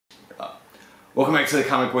Welcome back to the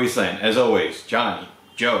Comic Wasteland. As always, Johnny,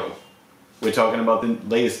 Joe. We're talking about the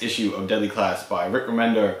latest issue of Deadly Class by Rick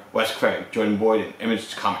Remender, Wes Craig, Jordan Boyd, and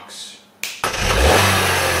Image Comics.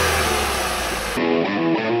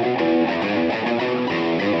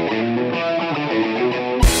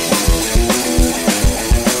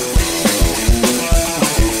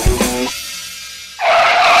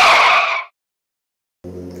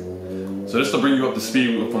 So just to bring you up to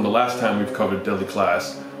speed from the last time we've covered Deadly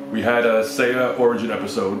Class, we had a Seiya origin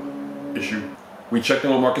episode issue. We checked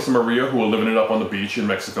in with Marcus and Maria, who were living it up on the beach in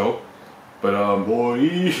Mexico. But boy,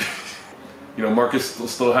 you know, Marcus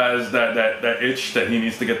still has that itch that he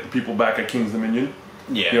needs to get the people back at King's Dominion.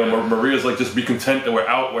 Yeah. You know, Maria's like, just be content that we're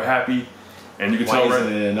out, we're happy, and you can tell. Why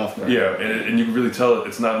isn't it enough? Right? Yeah, and you can really tell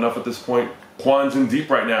it's not enough at this point. Kwan's in deep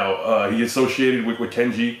right now. He associated with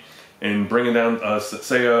Kenji and bringing down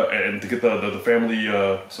Seiya and to get the family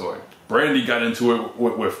sword. Brandy got into it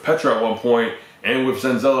with Petra at one point and with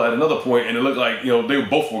Zenzel at another point, and it looked like, you know, they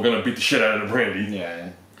both were gonna beat the shit out of the Brandy. Yeah,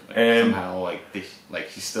 and somehow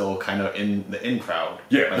he's still kind of in the in crowd.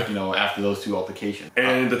 Yeah, like, you know, after those two altercations.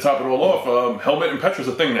 And to top it all off, Helmet and Petra's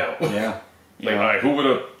a thing now. Yeah, like, all right, who would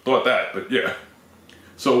have thought that? But yeah.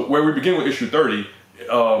 So where we begin with issue 30,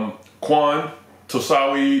 Kwan,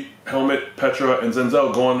 Tosawi, Helmet, Petra, and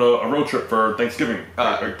Zenzel go on a road trip for Thanksgiving.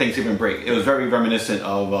 Thanksgiving break. It was very reminiscent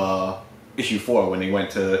of issue 4 when they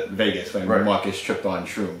went to Vegas when Marcus tripped on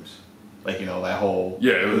shrooms. Like, you know, that whole...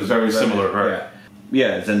 Yeah, it was very similar, right?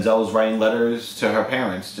 Yeah, Zenzel's writing letters to her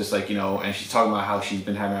parents, just like, you know, and she's talking about how she's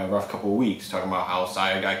been having a rough couple of weeks, talking about how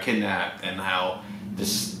Saya got kidnapped and how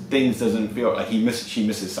things doesn't feel like she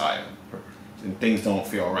misses Saya. And things don't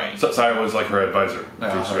feel right. So Saya was like her advisor,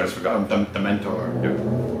 in case you guys forgot. The mentor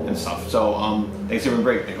and stuff. So, Thanksgiving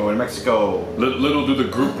break, they go to Mexico. Little do the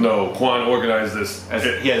group know, Kwan organized this.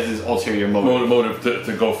 He has his ulterior motive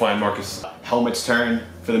to go find Marcus. Helmet's turn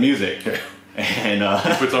for the music. And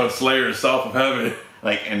he puts on Slayer's South of Heaven.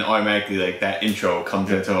 Like, and automatically, like, that intro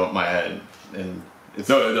comes into my head. And it's...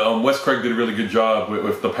 No, Wes Craig did a really good job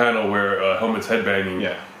with the panel where Helmet's headbanging.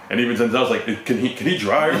 Yeah. And even Zenzel's like, can he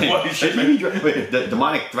drive? Wait, the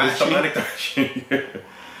demonic thrashing. Demonic thrashing.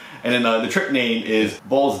 And then the trip name is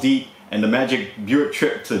Balls Deep and the Magic Buick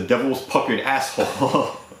Trip to Devil's Puckered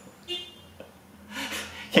Asshole.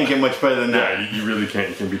 Can't get much better than that. Yeah, you really can't.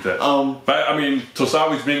 You can't beat that. But I mean,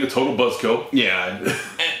 Tosawi's being a total buzzkill. Yeah,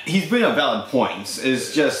 he's been a valid point.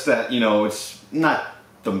 It's just that, you know, it's not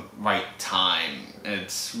the right time.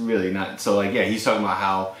 It's really not. So, like, yeah, he's talking about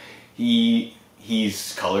how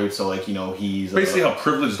he's colored, so, like, you know, he's... Basically how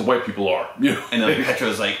privileged the white people are. You know? And then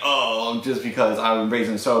Petra's like, oh, just because I was raised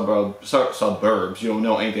in suburbs, you don't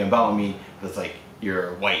know anything about me. But it's like,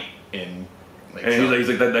 you're white and... Like, and he's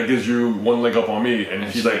like that gives you one leg up on me.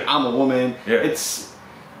 And she's like, I'm a woman. Yeah. It's...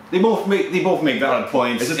 They both make valid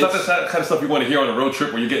points. It's not that kind of stuff you want to hear on a road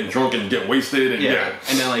trip where you're getting drunk and get wasted. And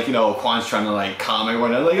And then, like, you know, Kwan's trying to, like, calm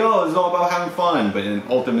everyone. They're like, oh, it's all about having fun. But then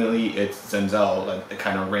ultimately, it's Zenzel that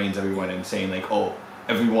kind of reins everyone and saying, like, oh,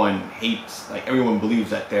 everyone hates, like, everyone believes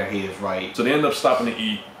that their hate is right. So they end up stopping to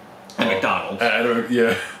eat at McDonald's.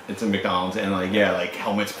 Yeah. It's a McDonald's. And, like, yeah, like,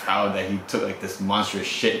 Helmet's proud that he took, like, this monstrous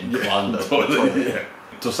shit and clogged the toilet. Yeah.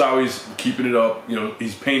 Tosawi's keeping it up, you know,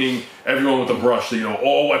 he's painting everyone with a brush, so, you know,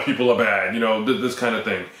 all white people are bad, you know, this kind of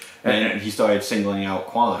thing. And he started singling out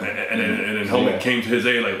Kwan. And then Helmet came to his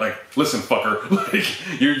aid, like, listen, fucker,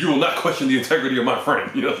 like, you will not question the integrity of my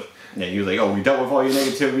friend, you know. Yeah, he was like, oh, we dealt with all your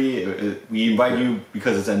negativity, we invite you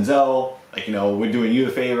because it's Zenzel, like, you know, we're doing you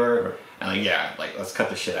the favor. Right. And, like, yeah, like, let's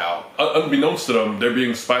cut the shit out. Unbeknownst to them, they're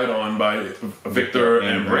being spied on by Victor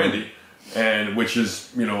and Brandy. And which is,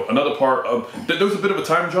 you know, another part of... There was a bit of a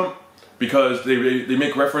time jump because they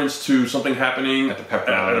make reference to something happening at a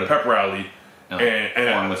pep rally. And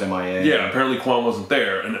Kwan was MIA. Yeah, apparently Kwan wasn't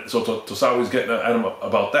there. And so Tosawi's getting at him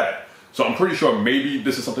about that. So I'm pretty sure maybe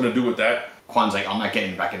this is something to do with that. Kwan's like, I'm not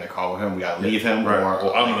getting back in the car with him. We gotta leave him. Right.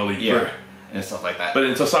 Or I'm gonna leave. Yeah. And stuff like that. But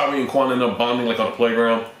then Tosawi and Kwan end up bonding, like, on a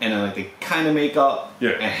playground. And then, like, they kind of make up.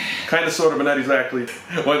 Yeah. Kind of, sort of, but not exactly.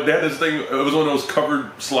 Well, they had this thing, it was one of those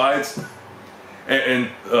covered slides. And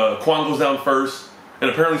Kwan goes down first, and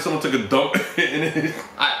apparently someone took a dump in it.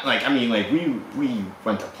 We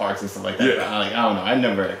went to parks and stuff like that. Yeah. But, like, I don't know. I've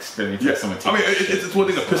never experienced someone take it's one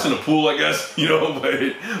thing to piss in a pool, I guess, you know, but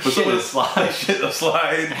someone shit a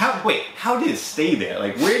slide. How did it stay there?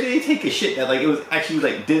 Like, where did they take a shit that, like, it was actually,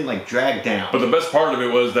 like, didn't, like, drag down? But the best part of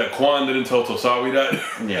it was that Kwan didn't tell Tosawi that.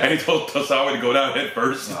 Yeah. And he told Tosawi to go down head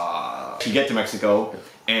first. You get to Mexico,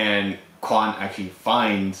 and Kwan actually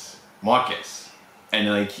finds Marcus. And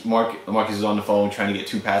like Marcus is on the phone trying to get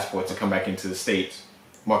 2 passports to come back into the States.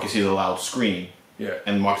 Marcus hears a loud scream. Yeah.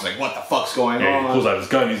 And Mark is like, what the fuck's going Yeah, on? he pulls out his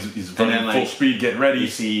gun. He's running then, like, full speed, getting ready. You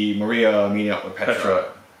see Maria meeting up with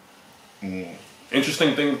Petra.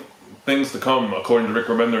 Interesting things to come, according to Rick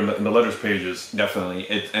Remender in the letters pages. Definitely,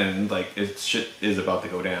 shit is about to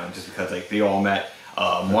go down just because like they all met.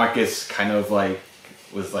 Marcus kind of like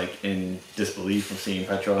was like in disbelief from seeing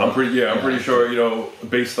Petra. I'm pretty sure, you know,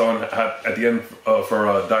 based on at the end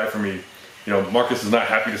for Die For Me, you know, Marcus is not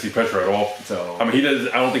happy to see Petra at all. So I mean, he does.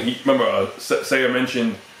 I don't think he remember. Saya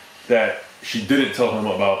mentioned that she didn't tell him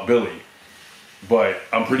about Billy, but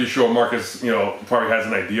I'm pretty sure Marcus, you know, probably has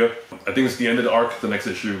an idea. I think it's the end of the arc, the next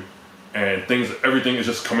issue, and everything is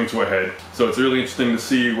just coming to a head. So it's really interesting to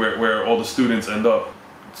see where all the students end up.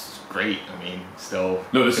 It's great. I mean, still.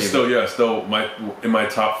 No, this is still in my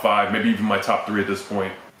top 5, maybe even my top 3 at this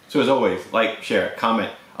point. So as always, like, share,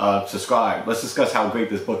 comment, subscribe. Let's discuss how great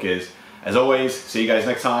this book is. As always, see you guys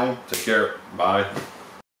next time. Take care. Bye.